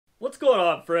What's going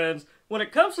on, friends? When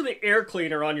it comes to the air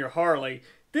cleaner on your Harley,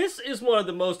 this is one of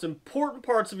the most important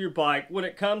parts of your bike when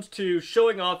it comes to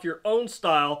showing off your own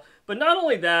style. But not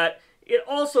only that, it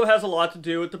also has a lot to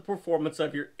do with the performance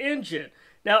of your engine.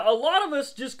 Now, a lot of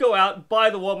us just go out and buy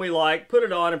the one we like, put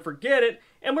it on and forget it,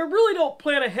 and we really don't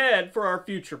plan ahead for our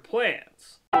future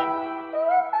plans.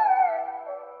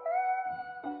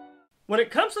 When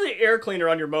it comes to the air cleaner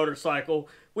on your motorcycle,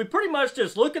 we pretty much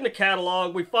just look in the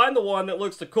catalog, we find the one that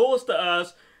looks the coolest to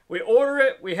us, we order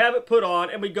it, we have it put on,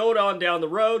 and we go on down the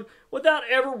road without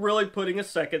ever really putting a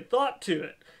second thought to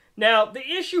it. Now, the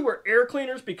issue where air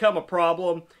cleaners become a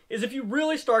problem is if you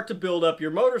really start to build up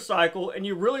your motorcycle and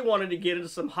you really wanted to get into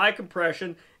some high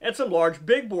compression and some large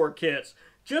big bore kits.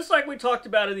 Just like we talked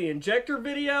about in the injector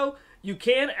video, you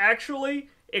can actually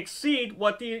exceed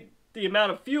what the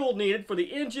amount of fuel needed for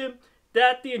the engine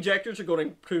that the injectors are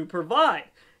going to provide.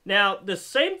 Now, the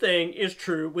same thing is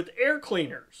true with air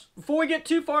cleaners. Before we get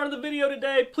too far into the video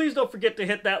today, please don't forget to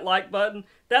hit that like button.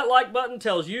 That like button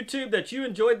tells YouTube that you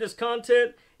enjoyed this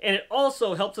content, and it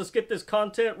also helps us get this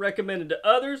content recommended to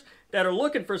others that are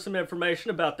looking for some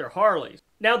information about their Harleys.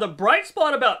 Now, the bright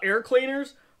spot about air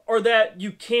cleaners are that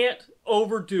you can't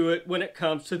overdo it when it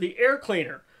comes to the air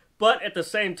cleaner. But at the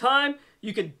same time,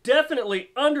 you could definitely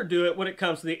underdo it when it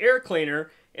comes to the air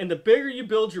cleaner. And the bigger you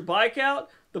build your bike out,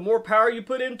 the more power you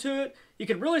put into it, you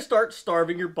can really start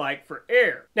starving your bike for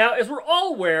air. Now, as we're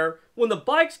all aware, when the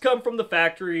bikes come from the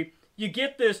factory, you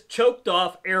get this choked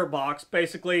off air box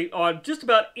basically on just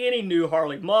about any new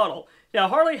Harley model. Now,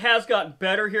 Harley has gotten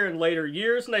better here in later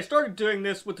years, and they started doing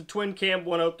this with the twin cam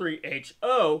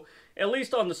 103HO, at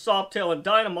least on the Softail and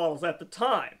Dyna models at the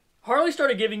time. Harley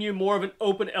started giving you more of an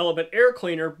open element air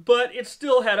cleaner, but it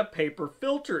still had a paper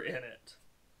filter in it.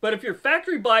 But if your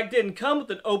factory bike didn't come with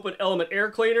an open element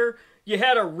air cleaner, you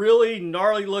had a really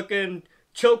gnarly looking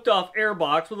choked off air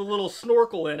box with a little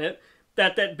snorkel in it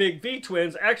that big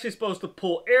V-twin's actually supposed to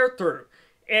pull air through.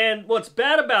 And what's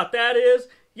bad about that is,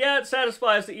 yeah, it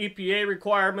satisfies the EPA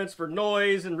requirements for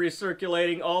noise and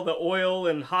recirculating all the oil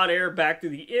and hot air back to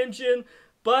the engine,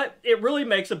 but it really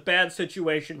makes a bad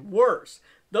situation worse.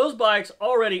 Those bikes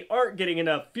already aren't getting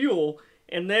enough fuel,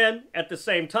 and then, at the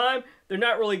same time, they're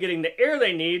not really getting the air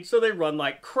they need, so they run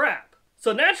like crap.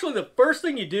 So naturally, the first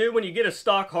thing you do when you get a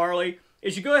stock Harley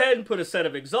is you go ahead and put a set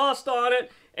of exhaust on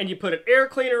it, and you put an air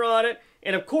cleaner on it,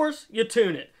 and of course, you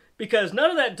tune it. Because none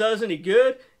of that does any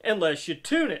good unless you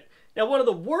tune it. Now, one of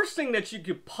the worst things that you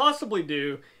could possibly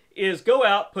do is go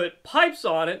out, put pipes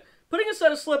on it. Putting a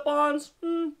set of slip-ons,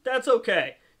 that's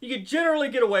okay. You could generally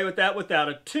get away with that without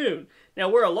a tune. Now,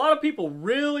 where a lot of people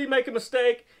really make a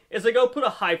mistake is they go put a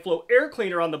high-flow air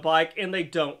cleaner on the bike and they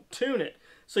don't tune it.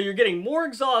 So you're getting more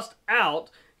exhaust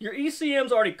out, your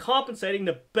ECM's already compensating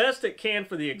the best it can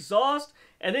for the exhaust,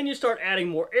 and then you start adding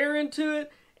more air into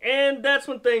it, and that's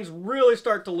when things really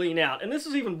start to lean out. And this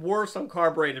is even worse on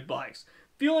carbureted bikes.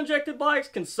 Fuel-injected bikes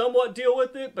can somewhat deal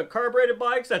with it, but carbureted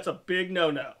bikes, that's a big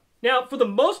no-no. Now, for the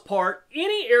most part,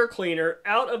 any air cleaner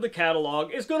out of the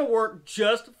catalog is going to work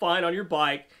just fine on your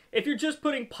bike if you're just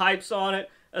putting pipes on it,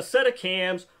 a set of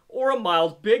cams, or a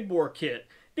mild big bore kit.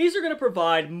 These are going to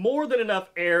provide more than enough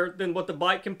air than what the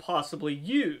bike can possibly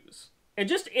use. And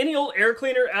just any old air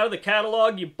cleaner out of the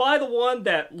catalog, you buy the one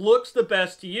that looks the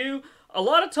best to you. A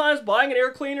lot of times buying an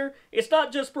air cleaner, it's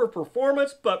not just for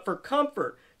performance, but for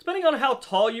comfort. Depending on how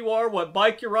tall you are, what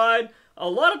bike you ride, a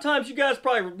lot of times you guys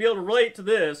probably will be able to relate to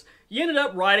this. You ended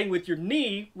up riding with your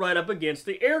knee right up against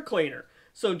the air cleaner.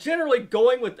 So generally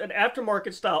going with an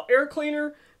aftermarket style air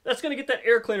cleaner, that's going to get that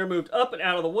air cleaner moved up and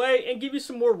out of the way and give you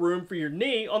some more room for your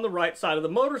knee on the right side of the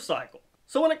motorcycle.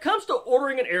 So when it comes to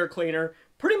ordering an air cleaner,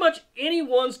 pretty much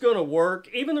anyone's going to work,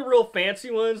 even the real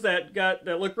fancy ones that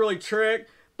look really trick,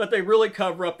 but they really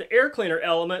cover up the air cleaner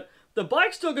element. The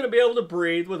bike's still going to be able to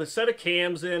breathe with a set of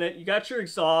cams in it. You got your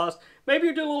exhaust, maybe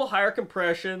you're doing a little higher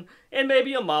compression, and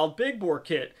maybe a mild big bore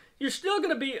kit. You're still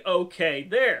going to be okay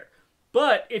there.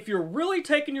 But if you're really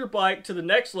taking your bike to the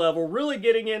next level, really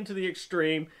getting into the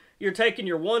extreme, you're taking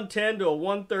your 110 to a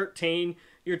 113,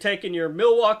 you're taking your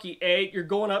Milwaukee 8, you're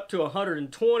going up to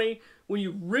 120. When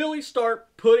you really start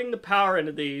putting the power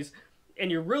into these,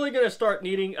 and you're really going to start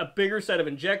needing a bigger set of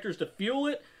injectors to fuel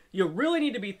it, you really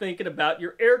need to be thinking about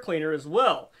your air cleaner as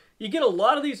well. You get a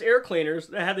lot of these air cleaners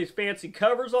that have these fancy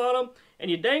covers on them, and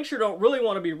you dang sure don't really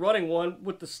want to be running one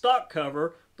with the stock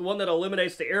cover, the one that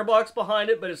eliminates the air box behind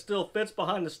it, but it still fits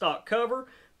behind the stock cover.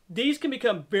 These can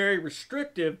become very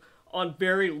restrictive on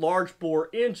very large bore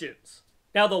engines.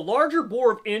 Now, the larger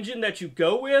bore of engine that you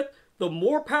go with, the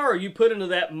more power you put into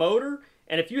that motor,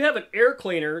 and if you have an air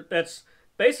cleaner that's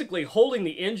basically holding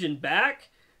the engine back,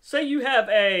 say you have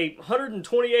a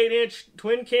 128-inch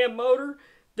twin cam motor,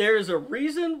 there is a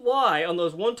reason why on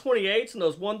those 128s and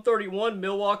those 131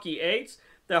 Milwaukee 8s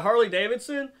that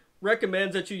Harley-Davidson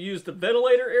recommends that you use the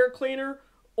ventilator air cleaner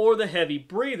or the heavy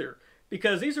breather,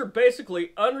 because these are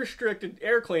basically unrestricted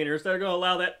air cleaners that are going to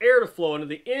allow that air to flow into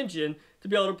the engine to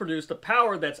be able to produce the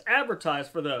power that's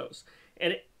advertised for those.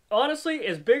 And honestly,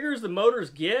 as bigger as the motors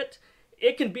get,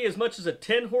 it can be as much as a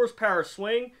 10 horsepower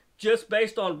swing just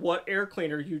based on what air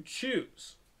cleaner you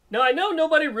choose. Now, I know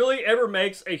nobody really ever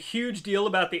makes a huge deal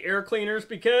about the air cleaners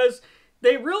because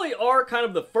they really are kind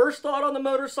of the first thought on the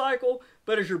motorcycle,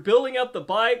 but as you're building up the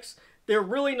bikes, they're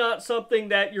really not something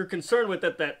that you're concerned with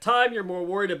at that time. You're more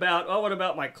worried about, oh, what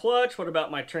about my clutch? What about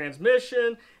my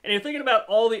transmission? And you're thinking about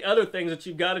all the other things that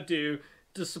you've got to do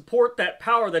to support that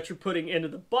power that you're putting into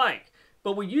the bike.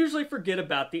 But we usually forget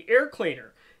about the air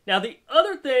cleaner. Now, the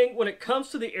other thing when it comes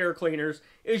to the air cleaners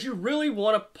is you really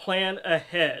want to plan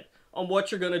ahead on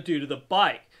what you're going to do to the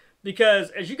bike.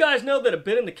 Because as you guys know that have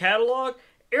been in the catalog,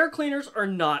 air cleaners are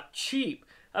not cheap.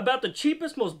 About the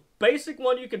cheapest, most basic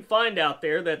one you can find out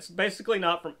there that's basically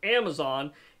not from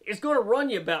Amazon is going to run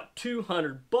you about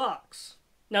 200 bucks.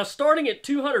 Now, starting at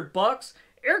 200 bucks,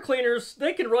 air cleaners,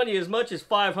 they can run you as much as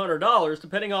 $500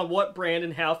 depending on what brand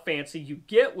and how fancy you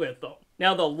get with them.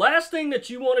 Now, the last thing that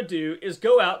you want to do is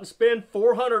go out and spend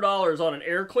 $400 on an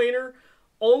air cleaner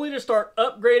only to start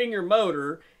upgrading your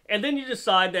motor, and then you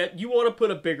decide that you want to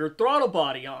put a bigger throttle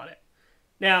body on it.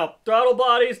 Now, throttle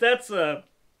bodies, that's a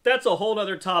whole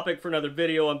other topic for another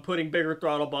video on putting bigger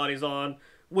throttle bodies on,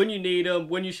 when you need them,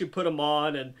 when you should put them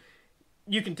on, and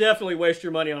you can definitely waste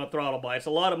your money on a throttle body. It's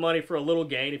a lot of money for a little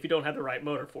gain if you don't have the right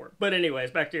motor for it. But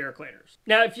anyways, back to air cleaners.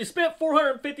 Now, if you spent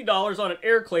 $450 on an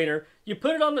air cleaner, you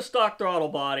put it on the stock throttle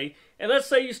body, and let's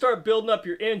say you start building up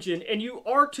your engine, and you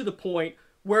are to the point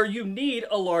where you need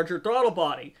a larger throttle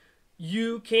body.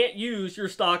 You can't use your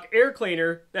stock air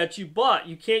cleaner that you bought.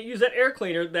 You can't use that air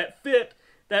cleaner that fit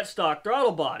that stock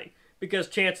throttle body, because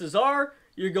chances are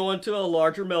you're going to a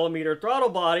larger millimeter throttle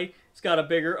body. It's got a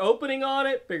bigger opening on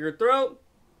it, bigger throat.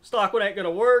 Stock one ain't going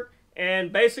to work,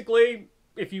 and basically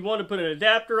if you want to put an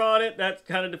adapter on it, that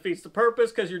kind of defeats the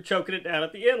purpose because you're choking it down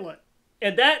at the inlet.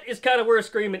 And that is kind of where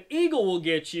Screamin Eagle will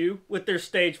get you with their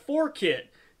Stage 4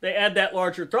 kit. They add that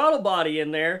larger throttle body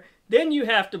in there. Then you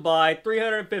have to buy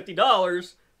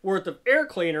 $350 worth of air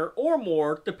cleaner or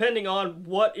more, depending on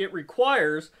what it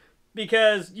requires,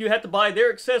 because you have to buy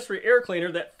their accessory air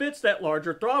cleaner that fits that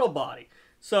larger throttle body.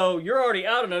 So you're already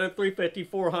out another $350,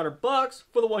 $400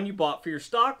 for the one you bought for your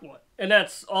stock one. And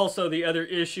that's also the other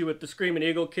issue with the Screamin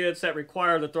Eagle kits that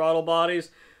require the throttle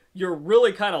bodies. You're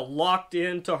really kind of locked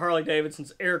into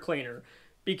Harley-Davidson's air cleaner,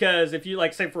 because if you,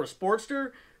 like, say for a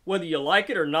Sportster, whether you like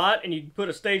it or not, and you put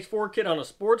a Stage 4 kit on a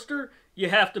Sportster, you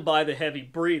have to buy the heavy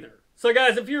breather. So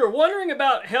guys, if you're wondering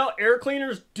about how air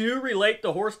cleaners do relate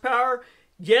to horsepower,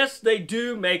 yes, they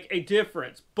do make a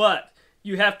difference, but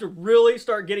you have to really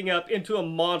start getting up into a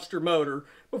monster motor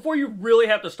before you really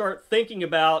have to start thinking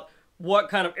about what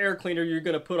kind of air cleaner you're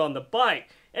going to put on the bike.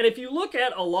 And if you look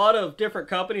at a lot of different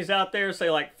companies out there,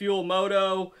 say like Fuel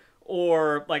Moto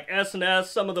or like S&S,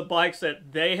 some of the bikes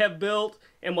that they have built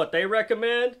and what they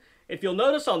recommend, if you'll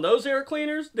notice on those air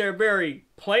cleaners, they're very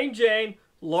plain Jane,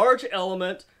 large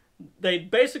element. They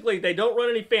don't run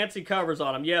any fancy covers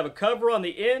on them. You have a cover on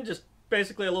the end, just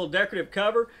basically a little decorative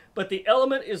cover, but the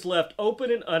element is left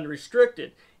open and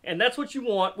unrestricted. And that's what you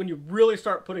want when you really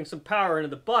start putting some power into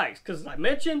the bikes, because as I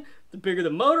mentioned, the bigger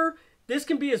the motor, this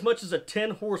can be as much as a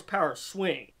 10 horsepower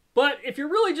swing. But if you're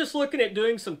really just looking at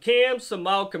doing some cams, some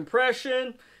mild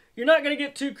compression, you're not going to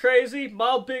get too crazy,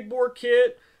 mild big bore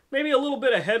kit, maybe a little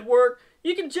bit of head work,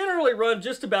 you can generally run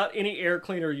just about any air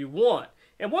cleaner you want.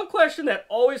 And one question that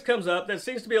always comes up that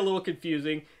seems to be a little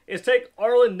confusing is take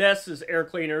Arlen Ness's air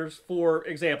cleaners, for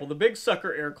example, the big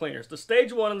sucker air cleaners, the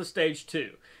Stage 1 and the Stage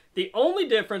 2. The only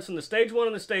difference in the Stage 1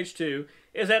 and the Stage 2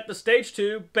 is that the Stage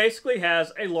 2 basically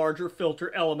has a larger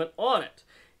filter element on it.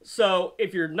 So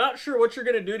if you're not sure what you're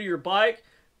going to do to your bike,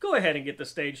 go ahead and get the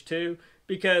Stage 2,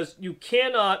 because you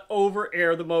cannot over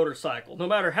air the motorcycle. No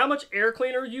matter how much air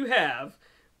cleaner you have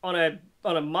on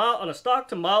a stock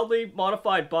to mildly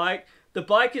modified bike, the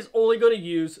bike is only going to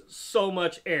use so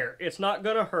much air. It's not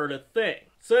going to hurt a thing.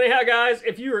 So anyhow, guys,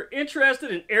 if you are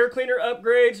interested in air cleaner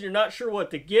upgrades and you're not sure what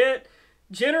to get,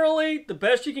 generally, the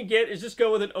best you can get is just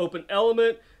go with an open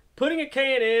element. Putting a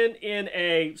K&N in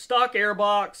a stock air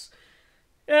box,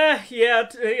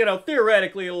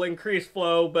 theoretically it'll increase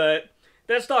flow, but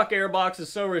that stock air box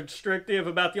is so restrictive.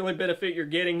 About the only benefit you're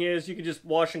getting is you can just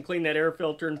wash and clean that air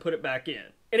filter and put it back in.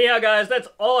 Anyhow, guys, that's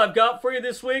all I've got for you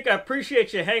this week. I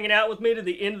appreciate you hanging out with me to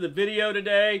the end of the video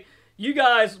today. You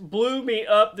guys blew me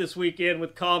up this weekend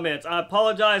with comments. I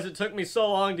apologize it took me so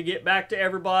long to get back to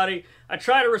everybody. I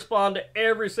try to respond to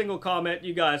every single comment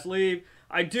you guys leave.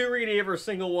 I do read every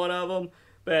single one of them,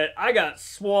 but I got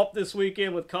swamped this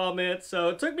weekend with comments, so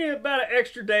it took me about an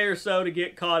extra day or so to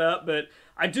get caught up, but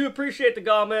I do appreciate the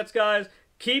comments, guys.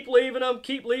 Keep leaving them.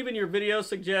 Keep leaving your video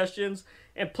suggestions.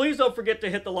 And please don't forget to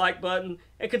hit the like button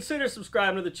and consider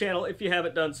subscribing to the channel if you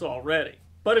haven't done so already.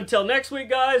 But until next week,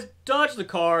 guys, dodge the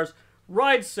cars,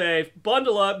 ride safe,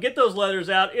 bundle up, get those leathers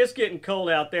out. It's getting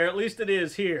cold out there. At least it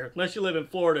is here, unless you live in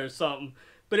Florida or something.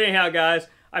 But anyhow, guys,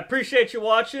 I appreciate you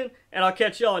watching, and I'll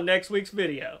catch y'all in next week's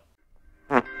video.